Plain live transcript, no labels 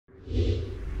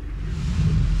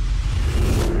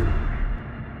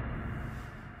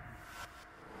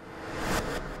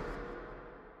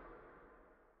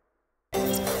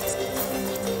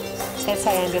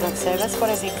Ambulance Service. What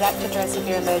is the exact address of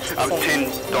your emergency? 10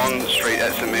 Don Street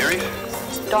at St Mary's.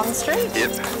 Don Street?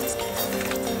 Yep.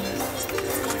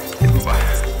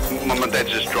 My dad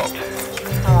just dropped.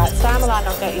 All right, stay on the line,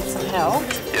 I'll get you some help.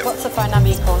 Yep. What's the phone number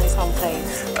you're calling from,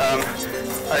 please?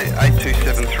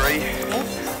 8273 Yes.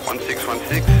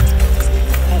 1616.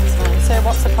 Excellent. So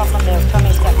what's the problem there? Tell me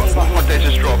exactly what My dad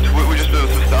just dropped. We're just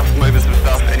moving some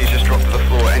stuff, and he's just dropped to the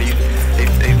floor, and he's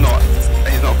not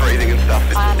breathing and stuff.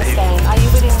 I understand. Are you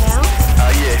with him now?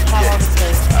 Yeah. How old is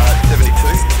he? 72.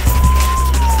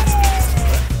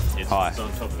 Hi,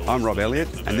 I'm Rob Elliott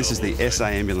and this is the SA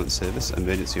Ambulance Service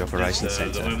Emergency Operations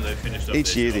Centre.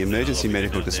 Each year the emergency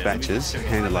medical dispatchers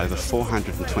handle over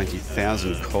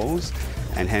 420,000 calls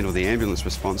and handle the ambulance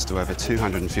response to over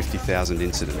 250,000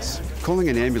 incidents. Calling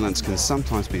an ambulance can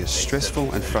sometimes be a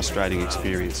stressful and frustrating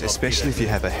experience, especially if you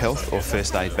have a health or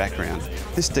first aid background.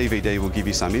 This DVD will give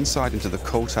you some insight into the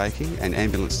call taking and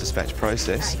ambulance dispatch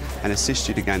process and assist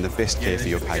you to gain the best care for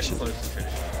your patient.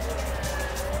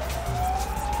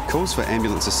 Calls for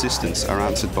ambulance assistance are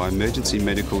answered by Emergency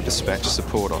Medical Dispatch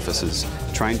Support Officers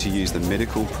trained to use the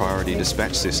Medical Priority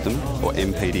Dispatch System, or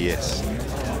MPDS.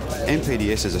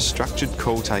 MPDS is a structured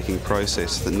call-taking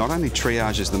process that not only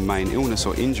triages the main illness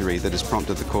or injury that has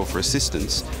prompted the call for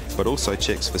assistance, but also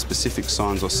checks for specific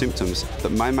signs or symptoms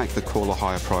that may make the call a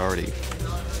higher priority.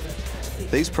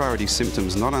 These priority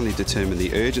symptoms not only determine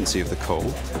the urgency of the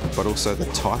call, but also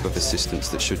the type of assistance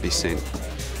that should be sent.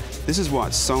 This is why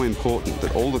it's so important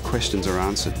that all the questions are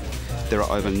answered. There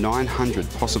are over 900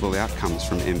 possible outcomes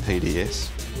from MPDS.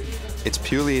 It's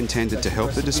purely intended to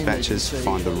help the dispatchers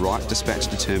find the right dispatch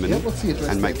determinant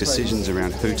and make decisions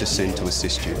around who to send to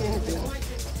assist you.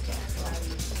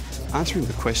 Answering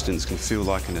the questions can feel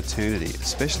like an eternity,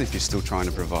 especially if you're still trying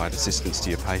to provide assistance to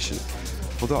your patient.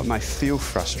 Although it may feel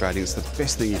frustrating, it's the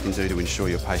best thing you can do to ensure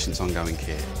your patient's ongoing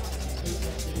care.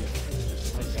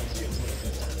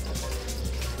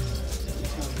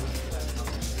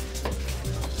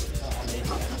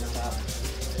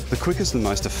 The quickest and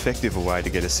most effective way to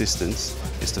get assistance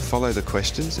is to follow the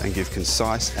questions and give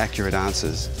concise, accurate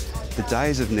answers. The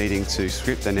days of needing to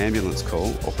script an ambulance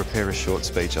call or prepare a short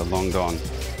speech are long gone.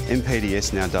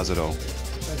 MPDS now does it all.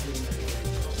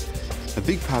 A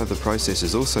big part of the process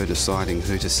is also deciding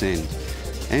who to send.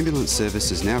 Ambulance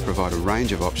services now provide a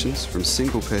range of options from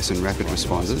single-person rapid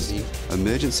responders,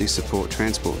 emergency support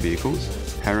transport vehicles,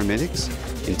 paramedics,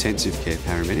 intensive care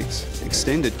paramedics,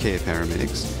 extended care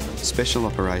paramedics, special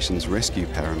operations rescue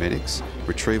paramedics,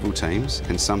 retrieval teams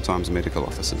and sometimes medical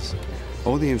officers.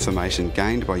 All the information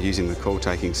gained by using the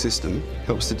call-taking system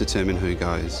helps to determine who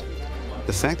goes.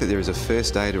 The fact that there is a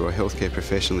first aider or healthcare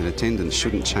professional in attendance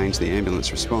shouldn't change the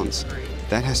ambulance response.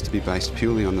 That has to be based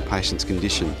purely on the patient's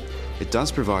condition. It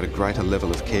does provide a greater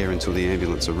level of care until the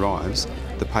ambulance arrives.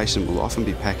 The patient will often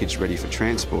be packaged ready for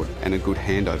transport and a good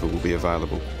handover will be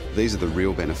available. These are the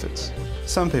real benefits.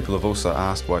 Some people have also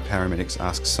asked why paramedics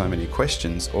ask so many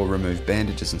questions or remove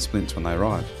bandages and splints when they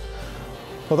arrive.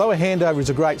 Although a handover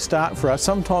is a great start for us,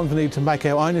 sometimes we need to make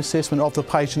our own assessment of the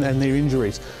patient and their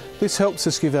injuries. This helps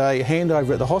us give a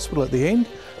handover at the hospital at the end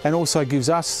and also gives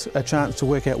us a chance to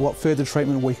work out what further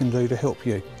treatment we can do to help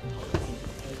you.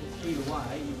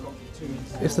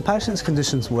 If the patient's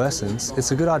conditions worsens,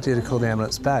 it's a good idea to call the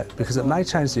ambulance back because it may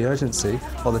change the urgency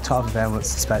or the type of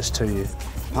ambulance dispatched to you.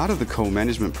 Part of the call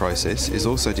management process is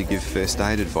also to give first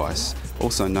aid advice,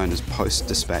 also known as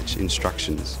post-dispatch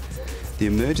instructions. The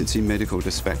emergency medical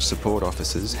dispatch support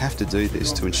officers have to do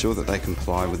this to ensure that they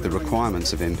comply with the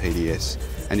requirements of MPDS,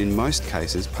 and in most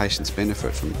cases patients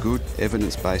benefit from good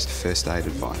evidence-based first aid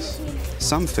advice.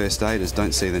 Some first aiders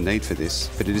don't see the need for this,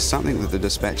 but it is something that the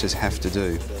dispatchers have to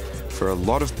do. For a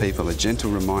lot of people, a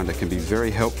gentle reminder can be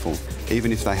very helpful,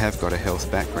 even if they have got a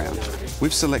health background.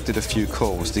 We've selected a few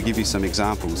calls to give you some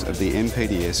examples of the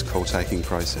MPDS call-taking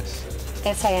process.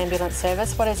 SA Ambulance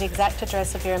Service, what is the exact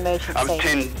address of your emergency?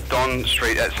 10 Don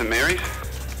Street at St Mary's.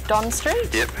 Don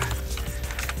Street? Yep.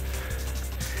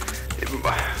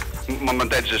 My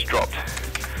dad just dropped.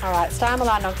 All right, stay on the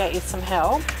line, I'll get you some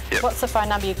help. Yep. What's the phone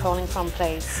number you're calling from,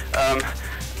 please?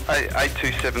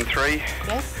 8273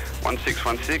 Yes.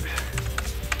 1616.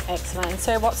 Excellent.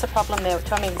 So what's the problem there?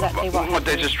 Tell me exactly what My happened.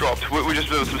 dad just dropped. We're just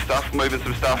moving some stuff,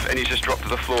 and he's just dropped to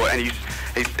the floor, and he's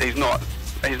not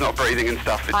breathing and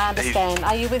stuff. I understand.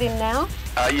 Are you with him now?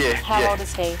 Yeah. How old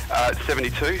is he?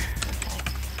 72. Okay.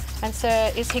 And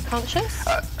sir, is he conscious?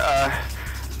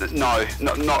 No.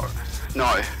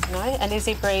 No. And is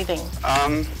he breathing?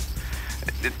 I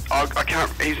can't.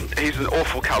 He's an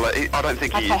awful colour. I don't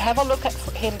think he is. Okay, have a look at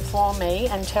him for me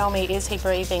and tell me, is he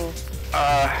breathing?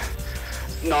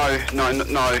 No.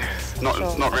 Not,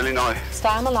 Sure. not really, no. Stay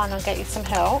on the line, I'll get you some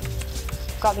help.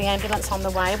 Got the ambulance on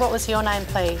the way. What was your name,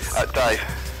 please? Dave.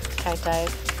 Okay,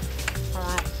 Dave. All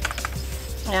right.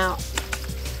 Now,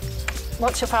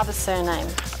 what's your father's surname?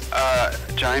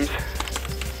 James.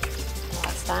 All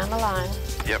right, stay on the line.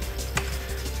 Yep.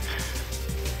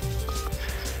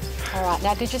 All right,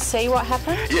 now did you see what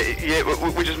happened? Yeah,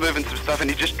 we're just moving some stuff and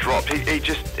he just dropped. He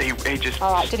just...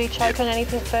 All right, did he choke on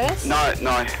anything first? No.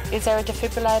 Is there a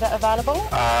defibrillator available?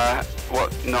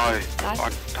 What? No. No? I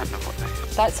don't know what that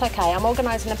is. That's okay. I'm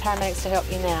organising the paramedics to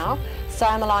help you now. Stay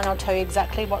on the line, I'll tell you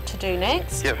exactly what to do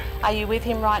next. Yep. Are you with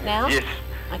him right now? Yes.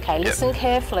 Okay, listen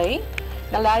carefully.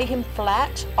 Now lay him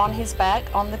flat on his back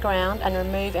on the ground and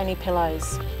remove any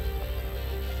pillows.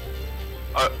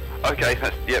 Okay,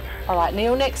 yep. All right,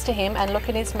 kneel next to him and look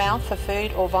in his mouth for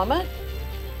food or vomit.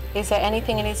 Is there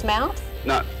anything in his mouth?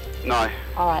 No.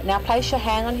 All right, now place your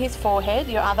hand on his forehead,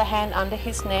 your other hand under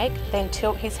his neck, then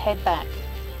tilt his head back.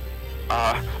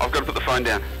 I've got to put the phone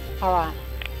down. All right.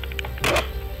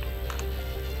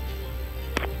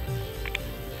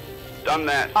 Done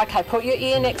that. Okay, put your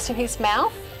ear next to his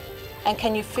mouth, and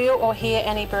can you feel or hear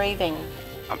any breathing?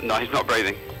 No, he's not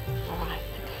breathing. All right.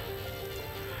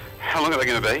 How long are they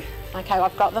going to be? Okay,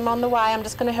 I've got them on the way. I'm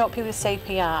just going to help you with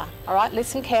CPR. All right,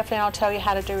 listen carefully and I'll tell you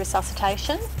how to do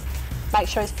resuscitation. Make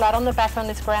sure he's flat on the back on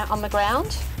the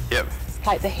ground. Yep.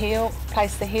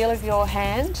 Place the heel of your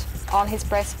hand on his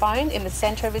breastbone in the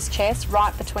centre of his chest,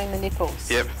 right between the nipples.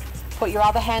 Yep. Put your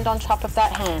other hand on top of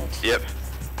that hand. Yep.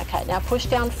 Okay, now push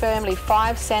down firmly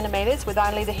 5 centimetres with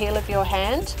only the heel of your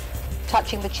hand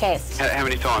touching the chest. How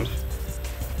many times?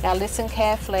 Now listen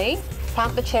carefully.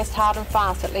 Pump the chest hard and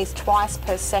fast, at least twice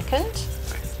per second.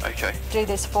 Okay. Do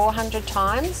this 400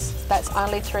 times. That's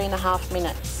only 3.5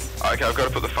 minutes. Okay, I've got to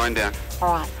put the phone down. All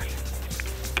right.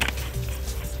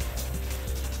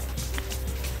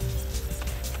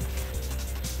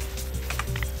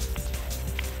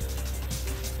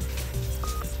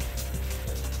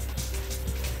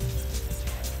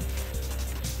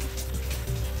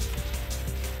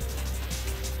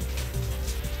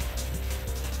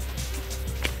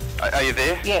 Are you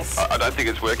there? Yes. I don't think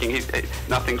it's working.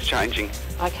 Nothing's changing.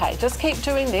 Okay, just keep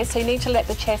doing this. You need to let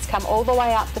the chest come all the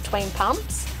way up between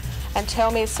pumps and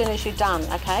tell me as soon as you're done,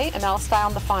 okay? And I'll stay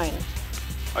on the phone.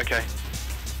 Okay.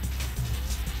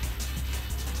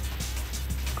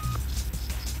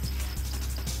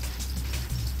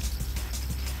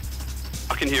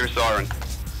 I can hear a siren.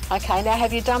 Okay, now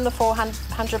have you done the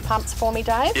 400 pumps for me,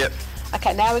 Dave? Yep.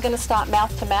 Okay, now we're going to start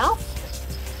mouth to mouth.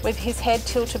 With his head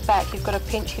tilted back, you've got to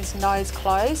pinch his nose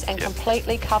closed and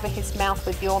completely cover his mouth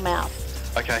with your mouth.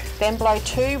 Okay. Then blow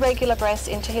 2 regular breaths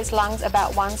into his lungs,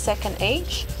 about 1 second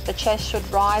each. The chest should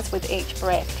rise with each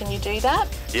breath. Can you do that?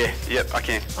 Yeah, yep, I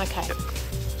can. Okay. Yep.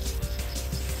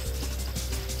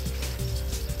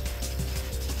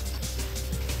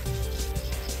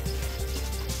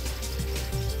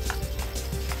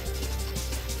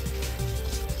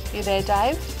 You there,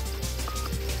 Dave?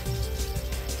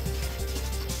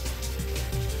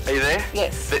 Are you there?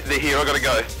 Yes. They're here, I've got to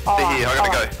go. All They're right, here, I've all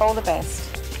got to right. go. All the best.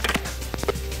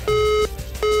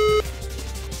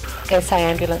 SA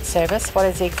Ambulance Service, what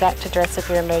is the exact address of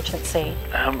your emergency?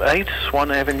 8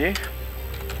 Swan Avenue.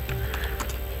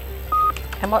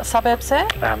 And what suburb, sir?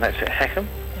 That's at Hackham.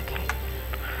 Okay.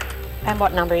 And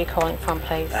what number are you calling from,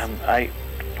 please?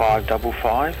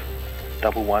 8555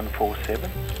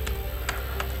 1147.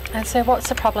 And so what's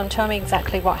the problem? Tell me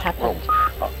exactly what happened.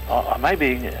 Well, I may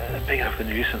be big enough of a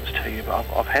nuisance to you, but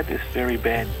I've had this very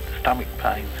bad stomach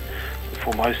pains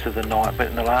for most of the night, but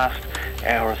in the last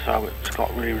hour or so it's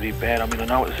got really, really bad. I mean, I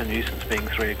know it's a nuisance being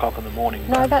 3 o'clock in the morning,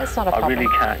 No, but that's not a problem. I really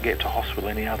can't get to hospital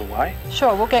any other way.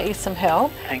 Sure, we'll get you some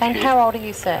help. Thank and you. how old are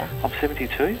you, sir? I'm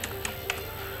 72.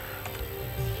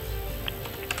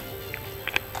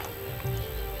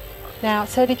 Now,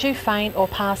 so did you faint or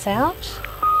pass out?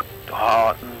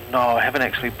 Oh, no, I haven't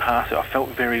actually passed it. I felt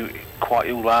quite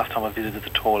ill last time I visited the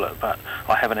toilet, but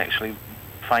I haven't actually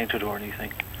fainted or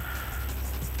anything.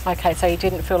 Okay, so you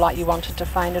didn't feel like you wanted to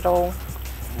faint at all?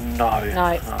 No.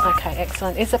 No. Okay,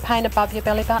 excellent. Is the pain above your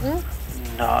belly button?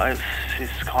 No,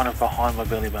 it's kind of behind my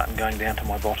belly button going down to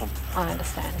my bottom. I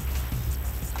understand.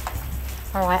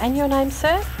 All right, and your name,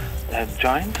 sir?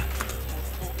 Jones?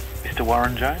 Mr.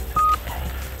 Warren Jones? Okay.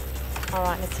 All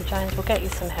right, Mr. Jones, we'll get you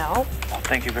some help. Oh,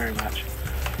 thank you very much.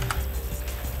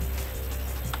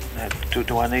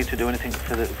 Do I need to do anything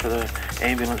for the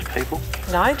ambulance people?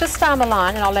 No, just stay on the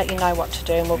line and I'll let you know what to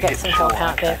do and we'll get some help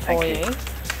out there for thank you.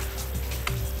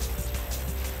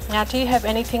 Now, do you have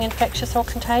anything infectious or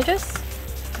contagious?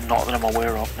 Not that I'm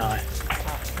aware of, no.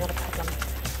 Oh, not a problem.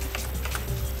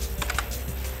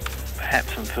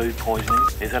 perhaps some food poisoning.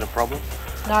 Is that a problem?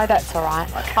 No, that's all right.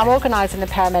 Okay. I'm organising the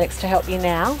paramedics to help you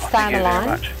now. Stay on thank the you very line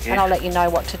much. Yes. and I'll let you know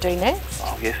what to do next.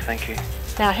 Oh, yes, thank you.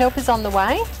 Now, help is on the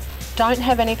way. Don't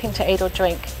have anything to eat or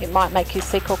drink. It might make you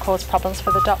sick or cause problems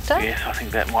for the doctor. Yes, I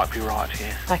think that might be right,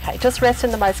 yes. Okay, just rest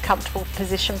in the most comfortable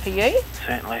position for you.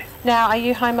 Certainly. Now, are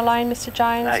you home alone, Mr.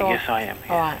 Jones? or- Yes, I am. Yes.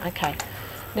 All right, okay.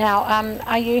 Now,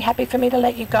 are you happy for me to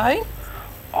let you go?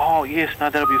 Oh, yes, no,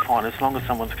 that'll be fine. As long as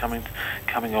someone's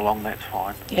coming along, that's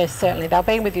fine. Yes, certainly. They'll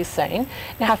be with you soon.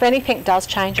 Now, if anything does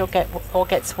change or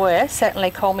gets worse,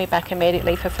 certainly call me back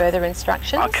immediately for further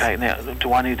instructions. Okay, now,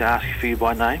 do I need to ask you for you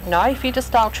by name? No, if you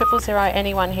just dial 000,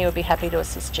 anyone here will be happy to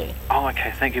assist you. Oh,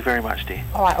 okay, thank you very much, dear.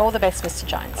 All right, all the best, Mr.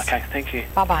 Jones. Okay, thank you.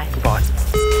 Bye-bye.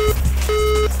 Goodbye.